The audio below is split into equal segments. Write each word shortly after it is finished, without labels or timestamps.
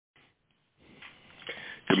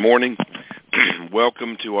Good morning.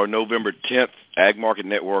 Welcome to our November 10th Ag Market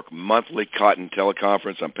Network monthly cotton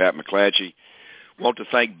teleconference. I'm Pat McClatchy. I want to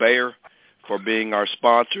thank Bayer for being our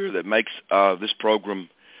sponsor that makes this program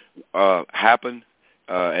happen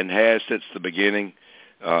and has since the beginning.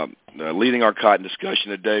 Leading our cotton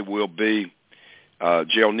discussion today will be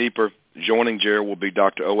Gerald Nieper. Joining Gerald will be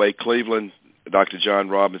Dr. O.A. Cleveland, Dr. John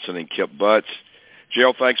Robinson, and Kip Butts.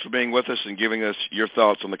 Gerald, thanks for being with us and giving us your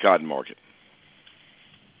thoughts on the cotton market.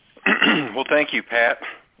 Well, thank you, Pat.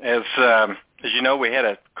 As you know, we had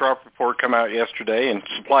a crop report come out yesterday and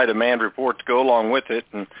supply-demand report to go along with it,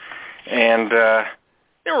 and there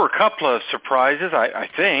were a couple of surprises. I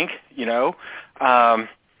think the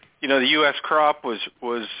U.S. crop was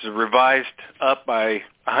revised up by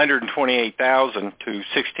 128,000 to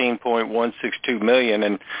 16.162 million,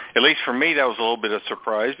 and at least for me that was a little bit of a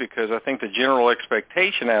surprise because I think the general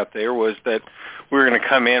expectation out there was that we were going to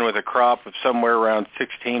come in with a crop of somewhere around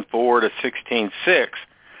 16.4 to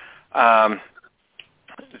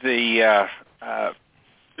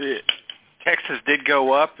 16.6. Texas did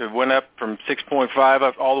go up. It went up from 6.5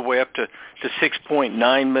 up all the way up to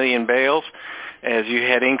 6.9 million bales, as you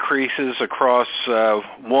had increases across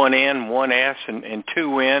 1N, 1S, and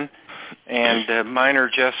 2N, and minor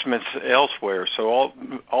adjustments elsewhere. So all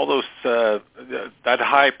those that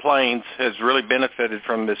high plains has really benefited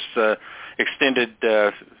from this extended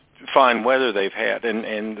fine weather they've had,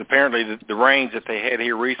 and apparently the rains that they had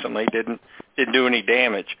here recently didn't do any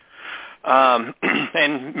damage. And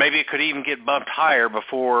maybe it could even get bumped higher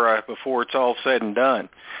before it's all said and done.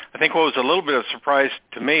 I think what was a little bit of a surprise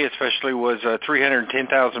to me, especially, was a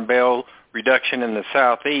 310,000 bale reduction in the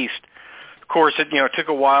southeast. Of course, it took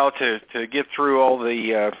a while to get through all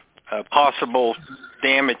the possible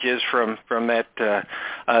damages from that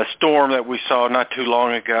storm that we saw not too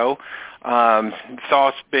long ago.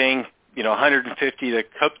 Thoughts being 150 to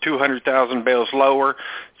 200,000 bales lower.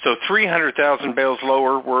 So 300,000 bales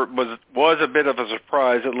lower was a bit of a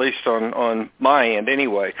surprise, at least on my end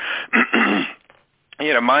anyway.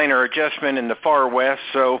 Minor adjustment in the far west,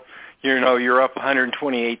 so you're up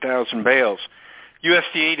 128,000 bales.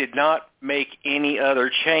 USDA did not make any other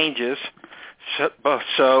changes,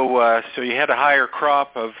 so you had a higher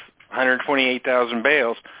crop of 128,000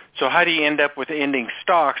 bales. So how do you end up with ending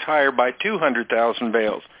stocks higher by 200,000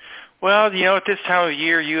 bales? Well, at this time of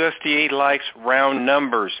year, USDA likes round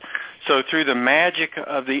numbers. So through the magic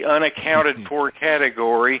of the unaccounted for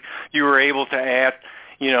category, you were able to add,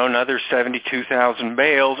 another 72,000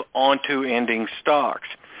 bales onto ending stocks.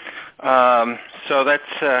 So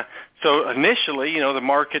initially, the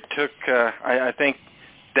market took, I think,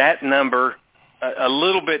 that number a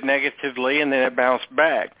little bit negatively, and then it bounced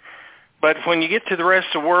back. But when you get to the rest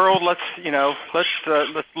of the world, let's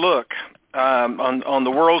look. On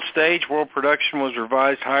the world stage, world production was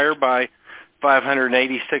revised higher by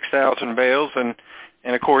 586,000 bales, and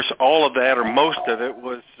of course all of that, or most of it,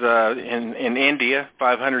 was in India,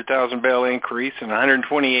 500,000 bale increase, and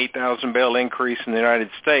 128,000 bale increase in the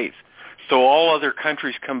United States. So all other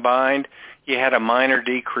countries combined, you had a minor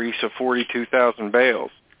decrease of 42,000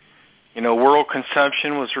 bales. World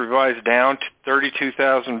consumption was revised down to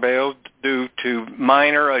 32,000 bales due to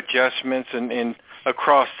minor adjustments in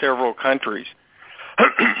across several countries.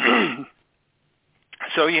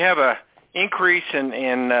 So you have a increase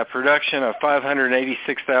in production of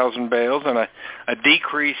 586,000 bales and a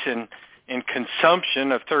decrease in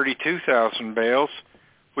consumption of 32,000 bales,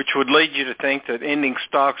 which would lead you to think that ending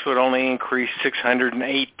stocks would only increase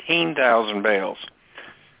 618,000 bales.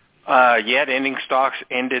 Yet ending stocks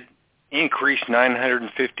increased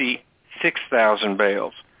 956,000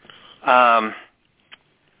 bales.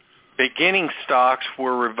 Beginning stocks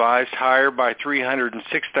were revised higher by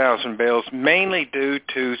 306,000 bales, mainly due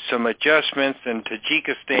to some adjustments in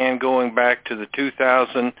Tajikistan going back to the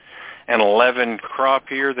 2011 crop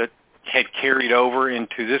year that had carried over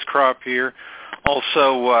into this crop year.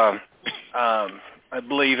 Also, I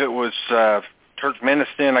believe it was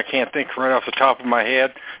Turkmenistan. I can't think right off the top of my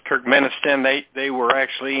head. Turkmenistan, they were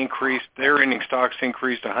actually increased. Their ending stocks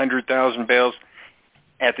increased 100,000 bales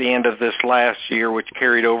at the end of this last year, which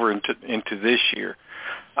carried over into this year.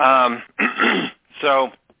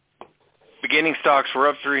 So beginning stocks were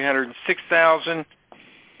up 306,000.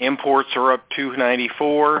 Imports are up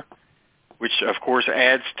 294, which of course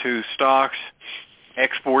adds to stocks.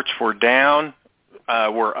 Exports were down.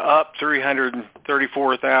 Were up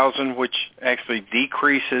 334,000, which actually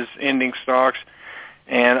decreases ending stocks.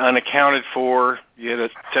 And unaccounted for, you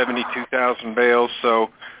had 72,000 bales.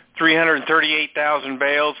 So 338,000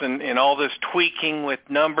 bales, and all this tweaking with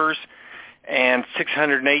numbers and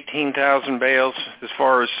 618,000 bales as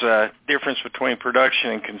far as difference between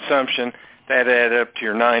production and consumption. That added up to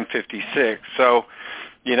your 956. So,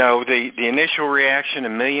 the initial reaction, a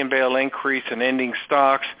million bale increase in ending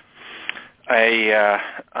stocks,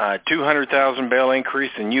 a 200,000 bale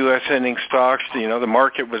increase in U.S. ending stocks. The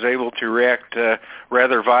market was able to react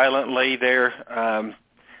rather violently there.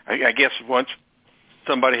 I guess once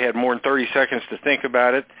somebody had more than 30 seconds to think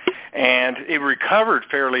about it, and it recovered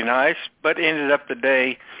fairly nice, but ended up the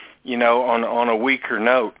day, on a weaker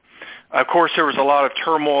note. Of course, there was a lot of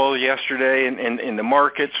turmoil yesterday in the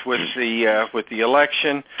markets with the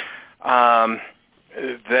election. Of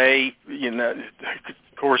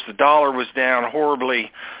course, the dollar was down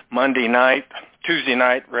horribly Tuesday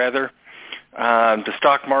night rather. The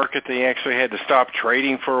stock market, they actually had to stop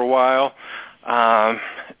trading for a while.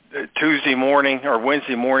 Tuesday morning or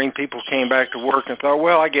Wednesday morning, people came back to work and thought,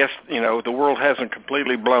 well, I guess, the world hasn't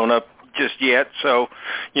completely blown up just yet, so,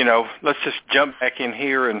 let's just jump back in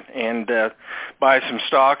here and buy some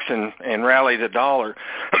stocks and rally the dollar.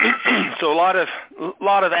 So a lot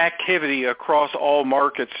of activity across all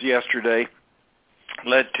markets yesterday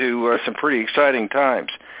led to some pretty exciting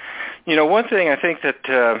times. One thing I think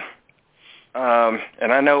that,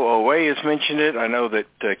 and I know OA has mentioned it, I know that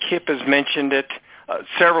Kip has mentioned it,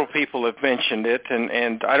 several people have mentioned it,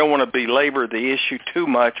 and I don't want to belabor the issue too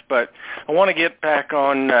much, but I want to get back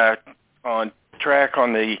on track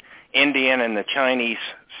on the Indian and the Chinese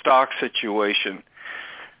stock situation.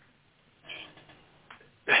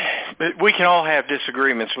 We can all have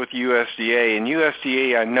disagreements with USDA, and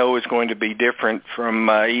USDA I know is going to be different from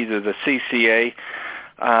either the CCA,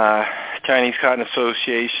 Chinese Cotton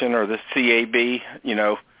Association, or the CAB,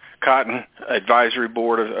 Cotton Advisory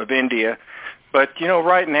Board of India. But,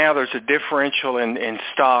 right now there's a differential in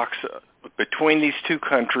stocks between these two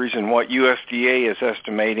countries and what USDA is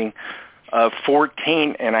estimating of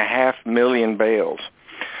 14.5 million bales.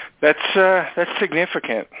 That's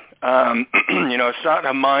significant. It's not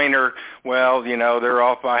a minor, they're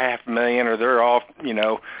off by 500,000 or they're off,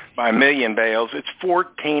 by 1 million bales. It's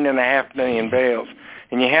 14.5 million bales.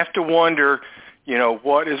 And you have to wonder,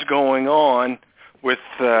 what is going on with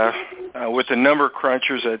the number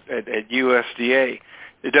crunchers at USDA.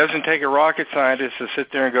 It doesn't take a rocket scientist to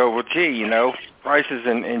sit there and go, well, gee, prices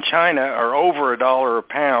in China are over $1 a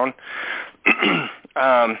pound.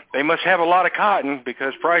 They must have a lot of cotton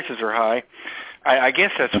because prices are high. I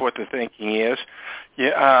guess that's what the thinking is.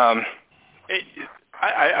 Yeah,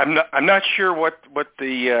 I'm not sure what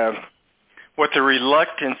the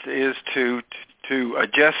reluctance is to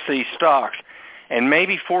adjust these stocks. And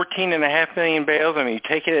maybe 14.5 million bales, you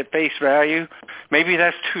take it at face value, maybe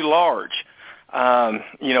that's too large.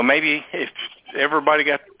 Maybe if everybody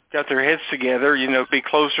got their heads together, be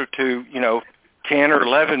closer to, 10 or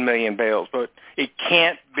 11 million bales. But it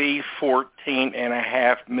can't be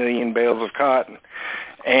 14.5 million bales of cotton.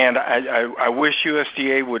 And I wish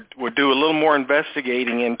USDA would do a little more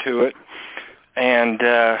investigating into it and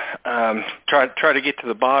try to get to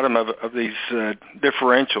the bottom of these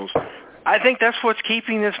differentials. I think that's what's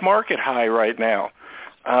keeping this market high right now,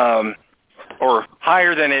 or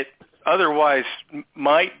higher than it otherwise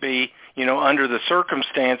might be, under the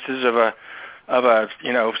circumstances of a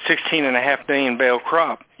 16.5 million bale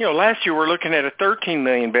crop. Last year we're looking at a 13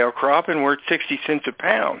 million bale crop and we're at 60 cents a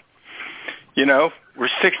pound. We're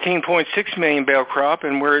 16.6 million bale crop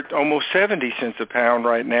and we're at almost 70 cents a pound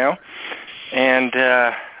right now. And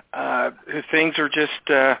things are just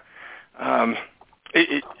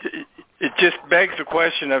it just begs the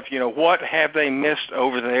question of, what have they missed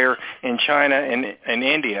over there in China and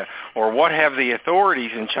India, or what have the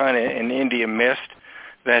authorities in China and India missed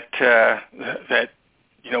that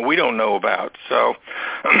we don't know about. So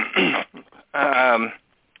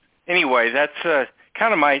anyway, that's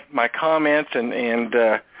kind of my comments and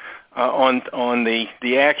on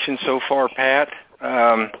the action so far, Pat.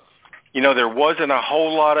 There wasn't a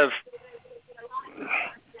whole lot of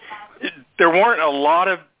there weren't a lot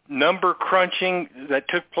of number crunching that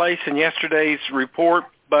took place in yesterday's report,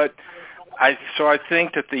 but I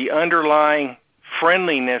think that the underlying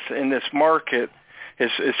friendliness in this market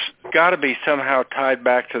is got to be somehow tied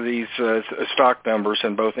back to these stock numbers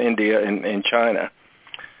in both India and China.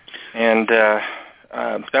 And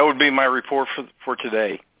that would be my report for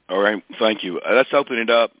today. All right, thank you. Let's open it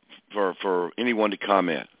up for anyone to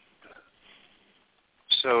comment.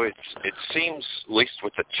 So it seems, at least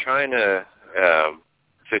with the China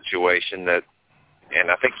situation, that, and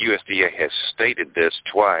I think USDA has stated this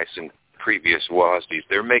twice in previous WASDEs,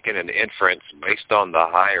 they're making an inference based on the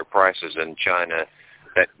higher prices in China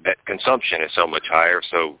that consumption is so much higher,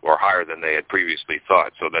 or higher than they had previously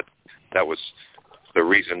thought, so that that was the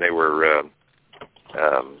reason they were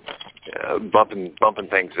bumping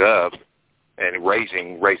things up and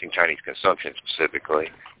raising Chinese consumption specifically.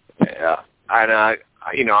 And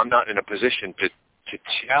I'm not in a position to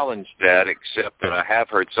challenge that, except that I have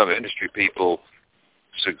heard some industry people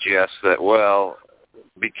suggest that, well,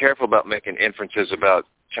 be careful about making inferences about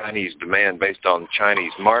Chinese demand based on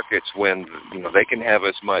Chinese markets when they can have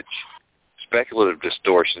as much speculative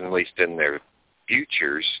distortion, at least in their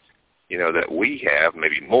futures, that we have,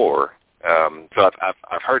 maybe more. So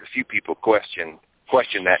I've heard a few people question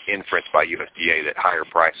that inference by USDA that higher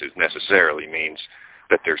prices necessarily means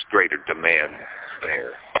that there's greater demand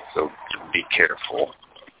there. So be careful.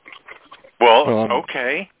 Well,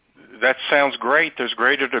 okay. That sounds great. There's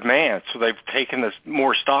greater demand. So they've taken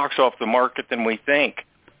more stocks off the market than we think.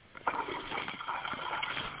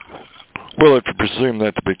 Well, if you presume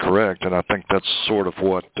that to be correct, and I think that's sort of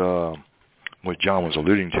what John was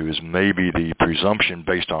alluding to, is maybe the presumption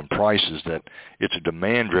based on prices that it's a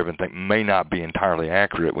demand-driven thing may not be entirely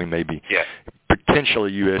accurate. We may be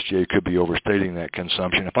potentially USDA could be overstating that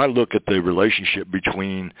consumption. If I look at the relationship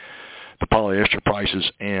between the polyester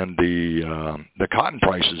prices and the cotton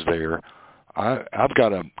prices there, I've got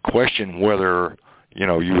to question whether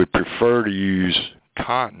you would prefer to use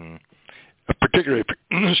cotton, particularly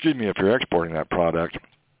if you're exporting that product,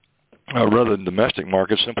 rather than domestic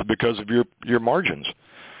markets, simply because of your margins.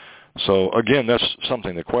 So again, that's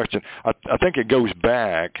something to question. I think it goes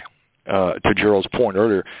back to Gerald's point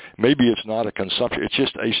earlier. Maybe it's not a consumption; it's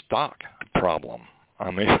just a stock problem.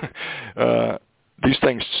 I mean, these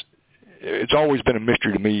things. It's always been a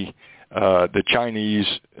mystery to me, the Chinese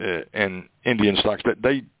and Indian stocks, but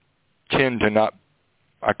they tend to not.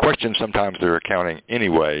 I question sometimes their accounting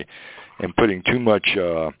anyway, and putting too much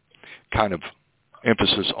kind of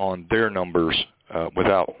emphasis on their numbers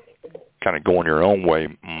without kind of going your own way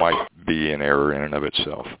might be an error in and of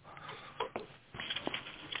itself.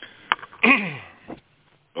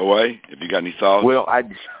 Have you got any thoughts? Well,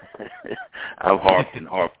 I've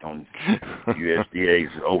harped on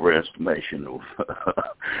USDA's overestimation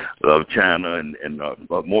of China and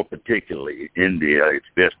more particularly India. It's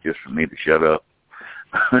best just for me to shut up.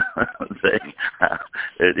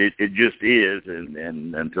 It just is,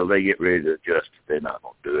 and until they get ready to adjust, they're not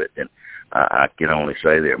going to do it. And I can only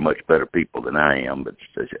say they're much better people than I am, but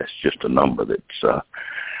it's just a number that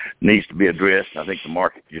needs to be addressed. I think the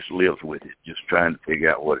market just lives with it, just trying to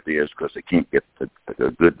figure out what it is because they can't get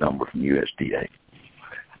a good number from USDA.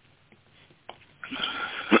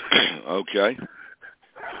 Okay.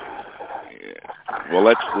 Well,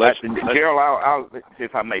 let's Gerald, I'll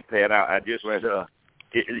if I may, Pat, I just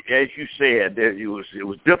as you said, it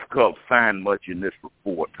was difficult to find much in this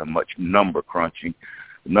report, much number crunching.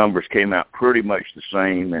 The numbers came out pretty much the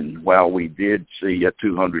same, and while we did see a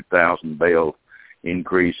 200,000 bale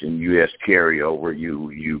increase in U.S. carryover,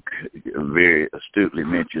 you very astutely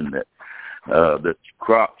mentioned that the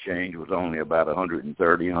crop change was only about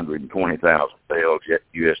 120,000 bales, yet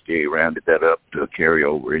USDA rounded that up to a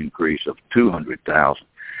carryover increase of 200,000.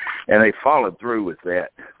 And they followed through with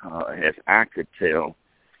that, as I could tell,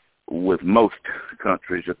 with most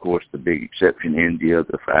countries, of course, the big exception, India,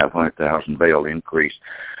 the 500,000 bale increase.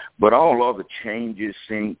 But all other changes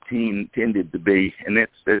tended to be, and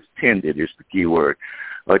it's tended is the key word,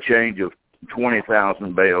 a change of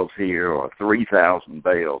 20,000 bales here or 3,000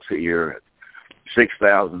 bales here,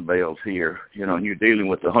 6,000 bales here, and you're dealing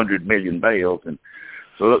with 100 million bales. And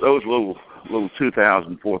so those little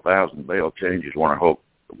 2,000, 4,000 bale changes were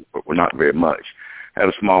not very much. Had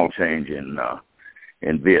a small change in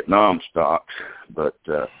Vietnam stocks, but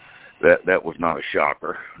that was not a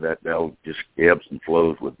shocker. That just ebbs and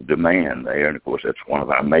flows with the demand there, and of course that's one of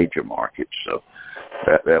our major markets. So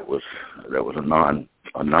that was a non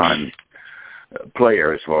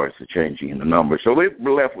player as far as the changing in the numbers. So we're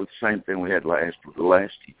left with the same thing we had last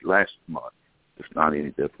month. It's not any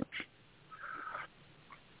difference.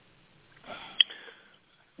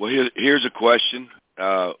 Well, here's a question.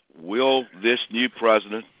 Will this new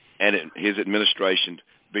president and his administration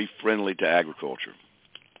be friendly to agriculture?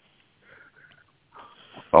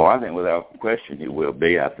 Oh, I think without question he will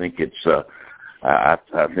be. I think it's. I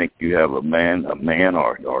think you have a man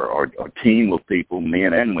or a team of people,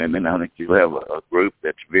 men and women. I think you have a group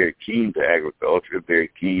that's very keen to agriculture, very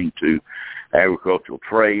keen to agricultural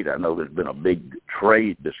trade. I know there's been a big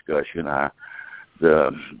trade discussion.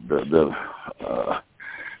 The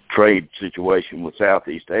trade situation with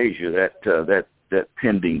Southeast Asia, that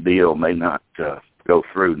pending deal may not go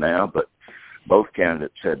through now, but both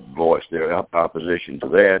candidates had voiced their opposition to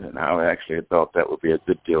that, and I actually thought that would be a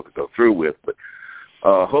good deal to go through with. But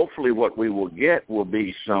hopefully what we will get will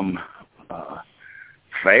be some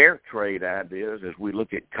fair trade ideas as we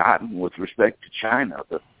look at cotton with respect to China.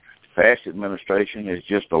 The past administration has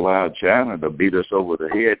just allowed China to beat us over the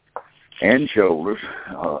head and shoulders,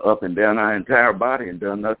 up and down our entire body, and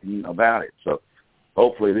done nothing about it. So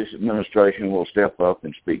hopefully this administration will step up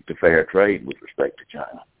and speak to fair trade with respect to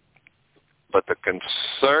China. But the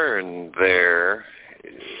concern there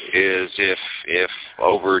is if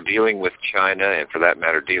over dealing with China, and for that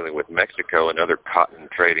matter dealing with Mexico, another cotton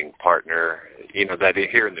trading partner, that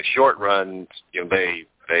here in the short run, they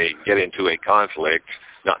get into a conflict,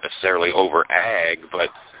 not necessarily over ag, but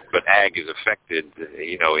ag is affected,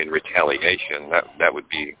 in retaliation. That would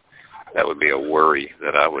be a worry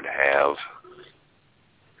that I would have.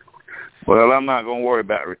 Well, I'm not going to worry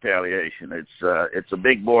about retaliation. It's a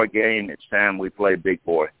big boy game. It's time we play big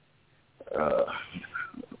boy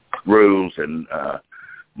rules and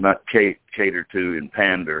not cater to and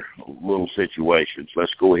pander little situations.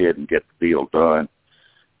 Let's go ahead and get the deal done.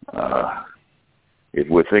 If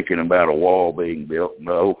we're thinking about a wall being built,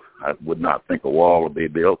 no, I would not think a wall will be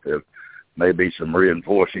built. There may be some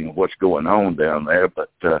reinforcing of what's going on down there, but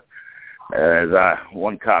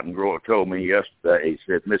one cotton grower told me yesterday, he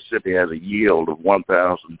said Mississippi has a yield of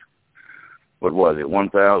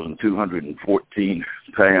 1,214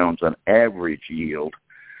 pounds, an average yield.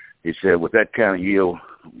 He said, with that kind of yield,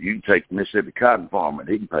 you can take the Mississippi cotton farmer and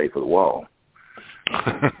he can pay for the wall.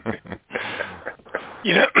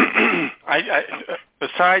 I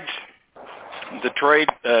besides the trade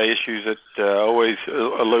issues that always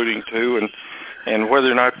alluding to, and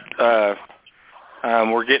whether or not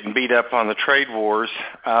we're getting beat up on the trade wars,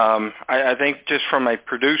 I think just from a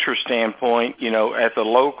producer standpoint, at the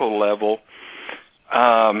local level,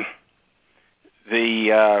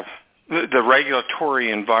 the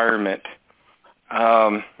regulatory environment,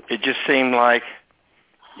 it just seemed like,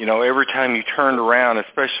 every time you turned around,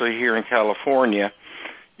 especially here in California,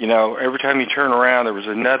 every time you turn around, there was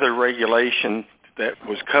another regulation that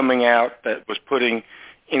was coming out that was putting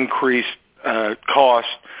increased cost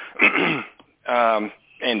and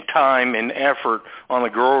time and effort on the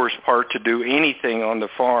grower's part to do anything on the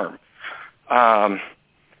farm.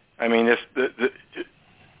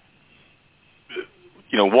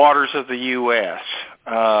 Waters of the U.S.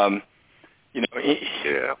 Everything.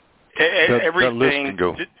 That list can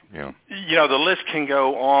go. Yeah. The list can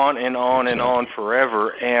go on and on and on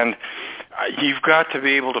forever, and you've got to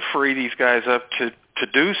be able to free these guys up to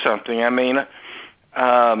do something. It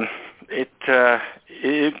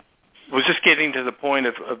was just getting to the point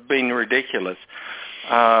of being ridiculous.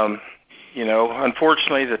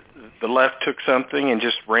 Unfortunately, the left took something and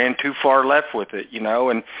just ran too far left with it.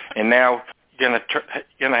 And now gonna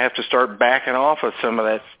have to start backing off of some of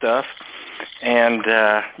that stuff, and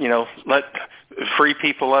let free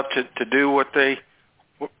people up to do what they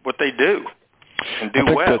do and do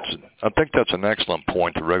well. I think that's an excellent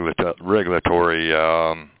point. The regulatory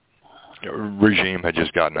regime had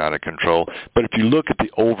just gotten out of control. But if you look at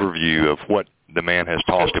the overview of what the man has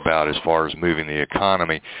talked about as far as moving the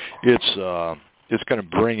economy, it's going to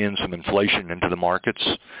bring in some inflation into the markets,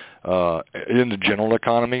 in the general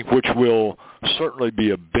economy, which will certainly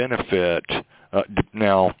be a benefit.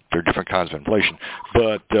 Now, there are different kinds of inflation,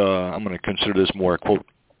 but I'm going to consider this more a, quote,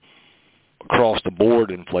 across-the-board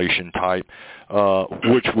inflation type,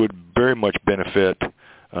 which would very much benefit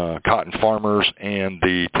cotton farmers and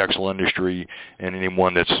the textile industry and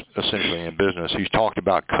anyone that's essentially in business. He's talked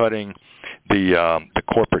about cutting the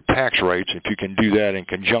corporate tax rates. If you can do that in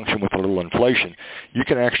conjunction with a little inflation, you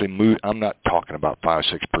can actually move. I'm not talking about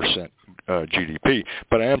 5-6% GDP,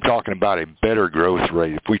 but I am talking about a better growth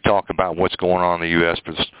rate. If we talk about what's going on in the U.S.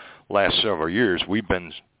 for the last several years, we've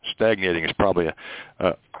been stagnating is probably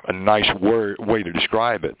a nice way to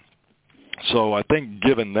describe it. So I think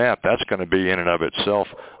given that's going to be in and of itself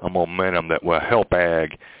a momentum that will help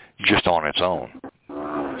ag just on its own.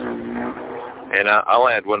 And I'll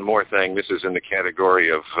add one more thing. This is in the category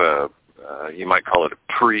of, you might call it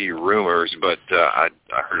pre-rumors, but I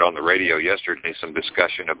heard on the radio yesterday some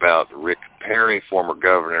discussion about Rick Perry, former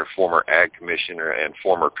governor, former ag commissioner, and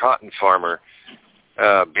former cotton farmer,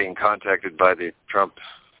 being contacted by the Trump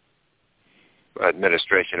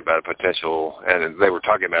administration about a potential, and they were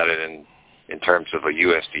talking about it in terms of a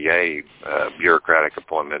USDA bureaucratic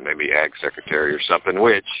appointment, maybe ag secretary or something,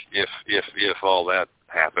 which if all that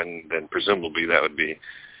happened, then presumably that would be,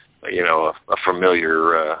 a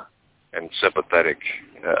familiar and sympathetic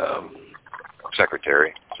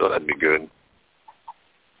secretary. So that'd be good.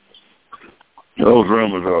 Those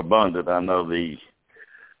rumors are abundant. I know the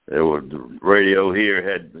radio here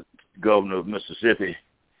had the governor of Mississippi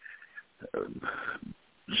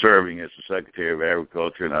serving as the Secretary of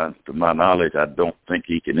Agriculture, and to my knowledge, I don't think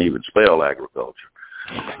he can even spell agriculture.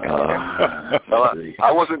 Well,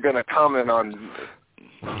 I wasn't going to comment on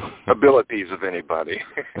abilities of anybody.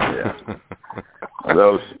 Yeah.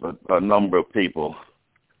 Those a number of people.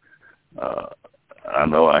 I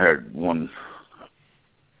know I heard one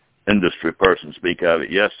industry person speak of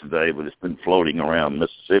it yesterday, but it's been floating around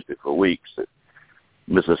Mississippi for weeks that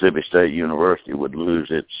Mississippi State University would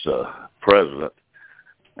lose its president,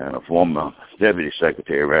 and a former Deputy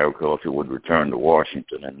Secretary of Agriculture would return to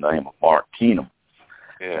Washington in the name of Mark Keenum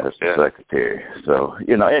as the Secretary. So,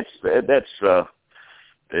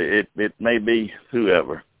 it may be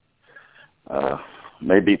whoever.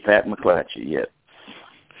 Maybe Pat McClatchy yet.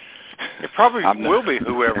 It probably will be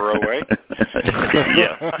whoever, away.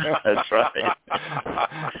 Yeah, that's right.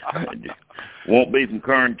 Won't be from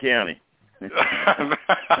Kern County. Well,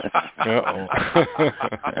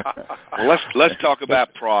 let's talk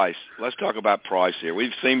about price. Let's talk about price here.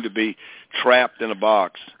 We seem to be trapped in a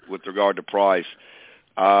box with regard to price.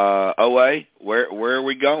 OA, where are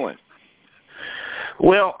we going?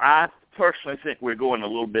 Well, I personally think we're going a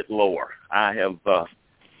little bit lower. I have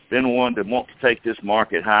been one that wants to take this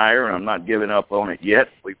market higher, and I'm not giving up on it yet.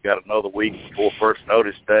 We've got another week before first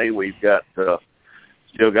notice day. We've got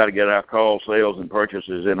still got to get our call sales and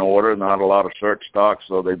purchases in order. Not a lot of search stocks,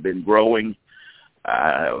 so they've been growing.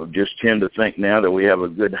 I just tend to think now that we have a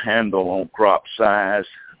good handle on crop size,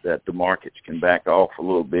 that the markets can back off a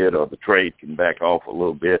little bit, or the trade can back off a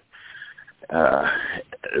little bit.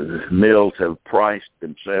 Mills have priced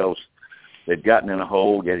themselves. They've gotten in a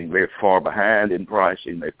hole, getting very far behind in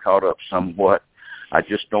pricing. They've caught up somewhat. I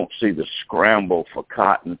just don't see the scramble for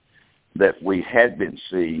cotton that we had been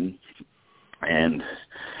seeing. And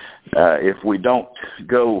if we don't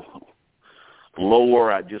go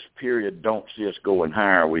lower, I just don't see us going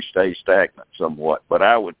higher. We stay stagnant somewhat. But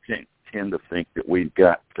I would tend to think that we've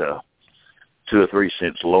got 2 or 3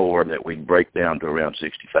 cents lower, that we can break down to around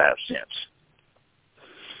 65 cents.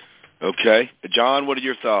 Okay. John, what are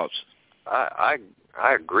your thoughts? I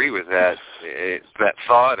agree with that. It's that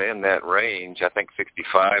thought and that range. I think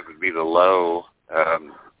 65 would be the low.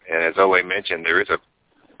 And as OA mentioned, there is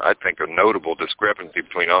I think a notable discrepancy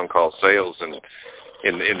between on-call sales and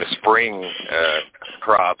in the spring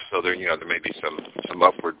crop. So there may be some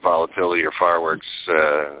upward volatility or fireworks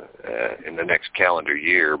in the next calendar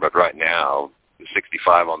year. But right now,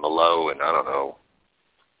 65 on the low, and I don't know,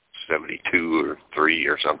 72 or 3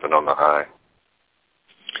 or something on the high.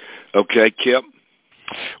 Okay, Kip.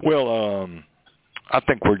 Well, I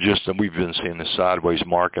think we've been seeing the sideways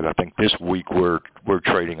market. I think this week we're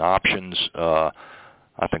trading options. I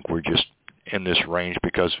think we're just in this range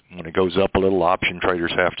because when it goes up a little, option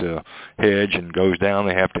traders have to hedge, and goes down,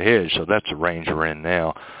 they have to hedge. So that's the range we're in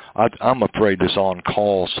now. I'm afraid this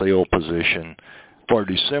on-call sale position for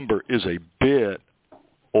December is a bit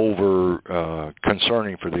over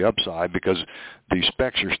concerning for the upside, because the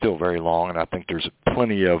specs are still very long, and I think there's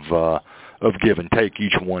plenty of give and take.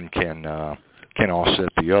 Each one can offset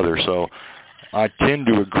the other. So I tend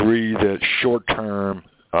to agree that short term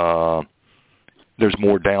there's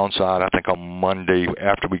more downside. I think on Monday,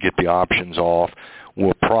 after we get the options off,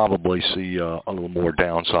 we'll probably see a little more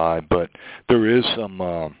downside. But there is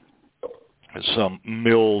some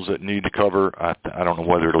mills that need to cover. I don't know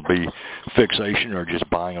whether it'll be fixation or just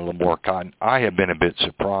buying a little more cotton. I have been a bit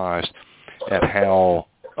surprised at how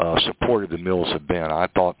supportive the mills have been. I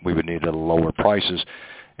thought we would need lower prices,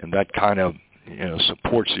 and that kind of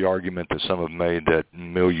supports the argument that some have made that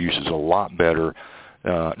mill use is a lot better,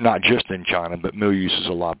 not just in China, but mill use is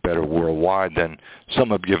a lot better worldwide than some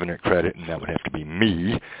have given it credit, and that would have to be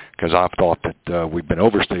me, because I've thought that we've been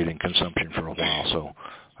overstating consumption for a while, so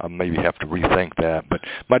I maybe have to rethink that. But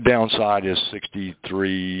my downside is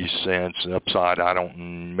 63 cents. Upside,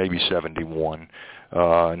 maybe 71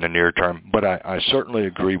 in the near term. But I certainly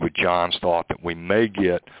agree with John's thought that we may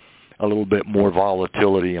get a little bit more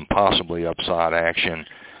volatility and possibly upside action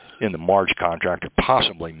in the March contract, or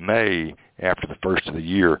possibly May after the first of the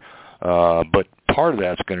year. But part of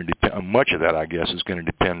that's going to depend, much of that, I guess, is going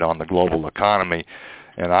to depend on the global economy.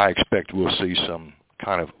 And I expect we'll see some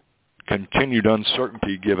kind of continued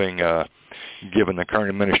uncertainty given the current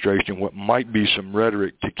administration, what might be some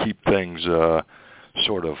rhetoric to keep things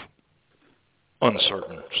sort of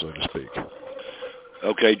uncertain, so to speak.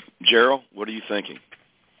 Okay, Gerald, what are you thinking?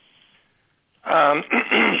 I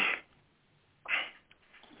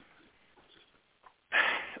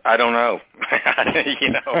don't know. The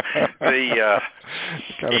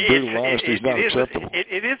kind of brutal honesty is not acceptable.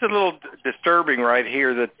 It is a little disturbing right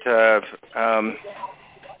here that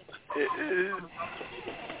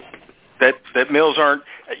that mills aren't.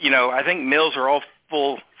 I think mills are all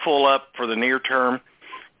full up for the near term.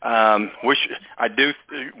 Which I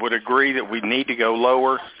would agree that we need to go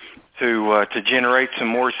lower to generate some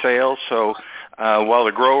more sales. So while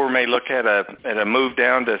the grower may look at a move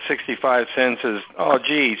down to 65 cents as, oh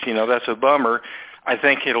geez, that's a bummer, I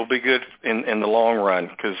think it'll be good in the long run,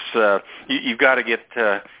 because you've got to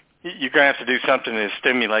you're going to have to do something to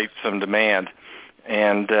stimulate some demand.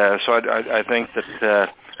 And so I think that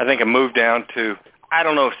a move down to, I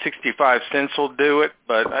don't know if 65 cents will do it,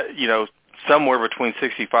 but somewhere between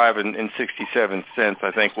 65 and 67 cents,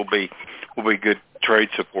 I think will be good trade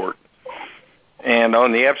support. And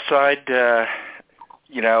on the upside,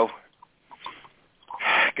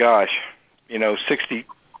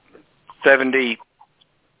 70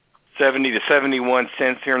 to 71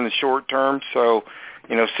 cents here in the short term. So,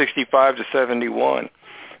 65 to 71.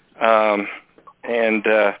 But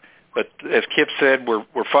as Kip said, we're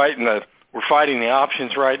fighting the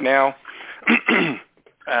options right now.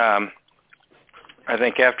 I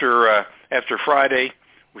think after Friday,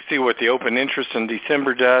 we see what the open interest in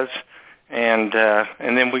December does, and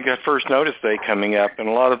then we got First Notice Day coming up, and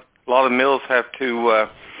a lot of mills have to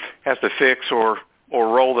fix or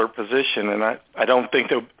roll their position, and I don't think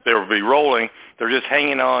they'll be rolling. They're just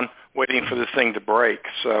hanging on, waiting for this thing to break.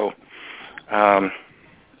 So,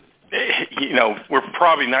 we're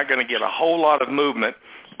probably not going to get a whole lot of movement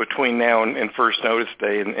between now and First Notice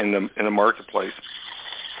Day in the marketplace.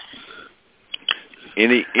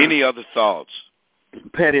 Any other thoughts?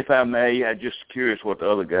 Pat, if I may, I'm just curious what the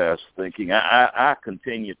other guys are thinking. I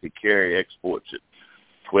continue to carry exports at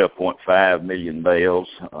 12.5 million bales,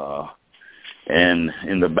 and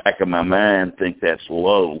in the back of my mind, think that's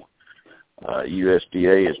low.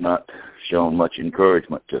 USDA has not shown much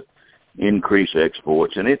encouragement to increase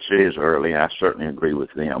exports, and it is early. I certainly agree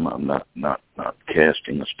with them. I'm not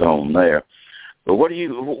casting a stone there. But what do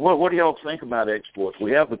y'all think about exports?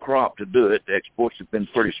 We have the crop to do it. The exports have been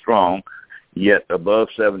pretty strong, yet above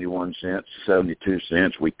 71 cents, 72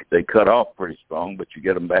 cents. They cut off pretty strong, but you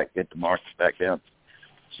get them back, get the market back down to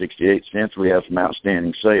 68 cents. We have some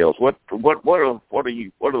outstanding sales. What are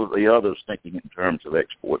the others thinking in terms of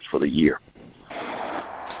exports for the year?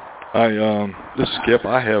 This is Skip.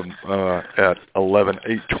 I have at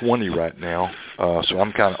 11,820 right now, so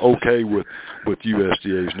I'm kind of okay with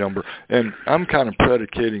USDA's number, and I'm kind of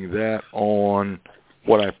predicating that on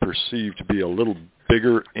what I perceive to be a little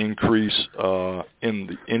bigger increase in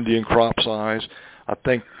the Indian crop size. I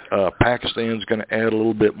think Pakistan's going to add a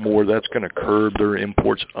little bit more. That's going to curb their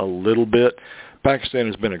imports a little bit. Pakistan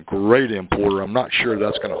has been a great importer. I'm not sure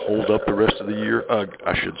that's going to hold up the rest of the year. I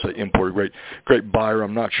should say importer, great buyer.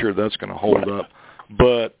 I'm not sure that's going to hold up.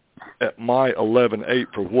 But at my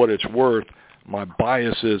 11.8, for what it's worth, my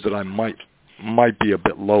bias is that I might be a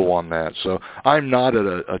bit low on that. So I'm not at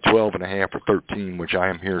a 12.5 or 13, which I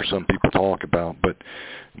am hearing some people talk about. But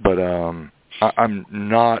I'm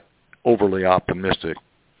not overly optimistic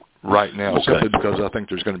right now, simply because I think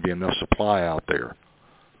there's going to be enough supply out there.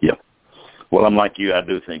 Yeah. Well, I'm like you. I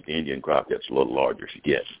do think the Indian crop gets a little larger as it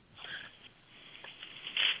gets.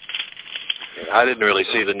 I didn't really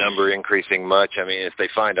see the number increasing much. I mean, if they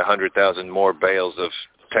find 100,000 more bales of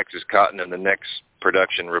Texas cotton in the next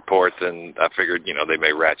production report, then I figured, they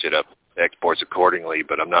may ratchet up exports accordingly,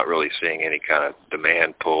 but I'm not really seeing any kind of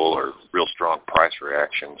demand pull or real strong price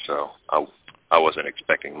reaction, so I wasn't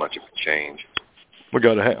expecting much of a change. We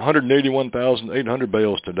got 181,800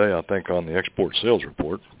 bales today, I think, on the export sales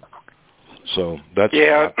report. So that's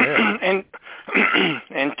and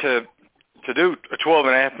to do a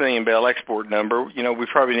 12.5 million bale export number, we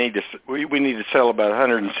probably need to sell about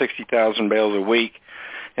 160,000 bales a week,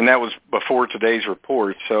 and that was before today's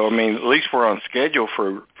report. So I mean, at least we're on schedule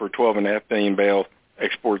for 12.5 million bale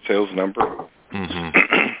export sales number. Mm-hmm.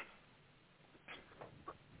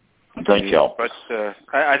 Thank y'all. But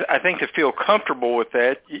I think to feel comfortable with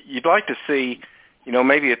that, you'd like to see,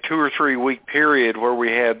 maybe a 2 or 3 week period where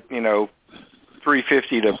we had,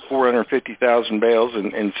 350 to 450,000 bales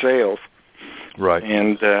in sales, right?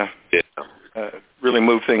 And really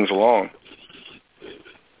move things along.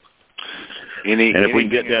 And if we can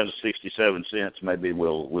get down to 67 cents, maybe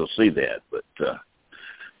we'll see that. But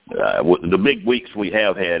the big weeks we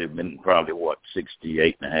have had have been probably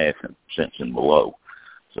 68.5 cents and below.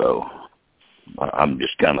 So I'm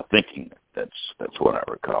just kind of thinking that's what I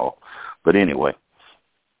recall. But anyway.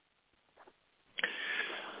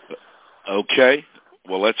 Okay.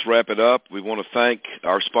 Well, let's wrap it up. We want to thank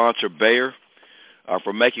our sponsor, Bayer,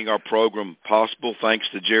 for making our program possible. Thanks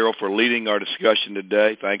to Gerald for leading our discussion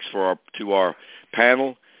today. Thanks to our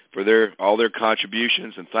panel for all their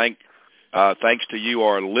contributions, and thank Thanks to you,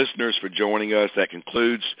 our listeners, for joining us. That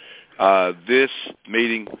concludes this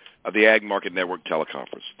meeting of the Ag Market Network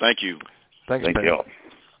teleconference. Thank you. Thank you all.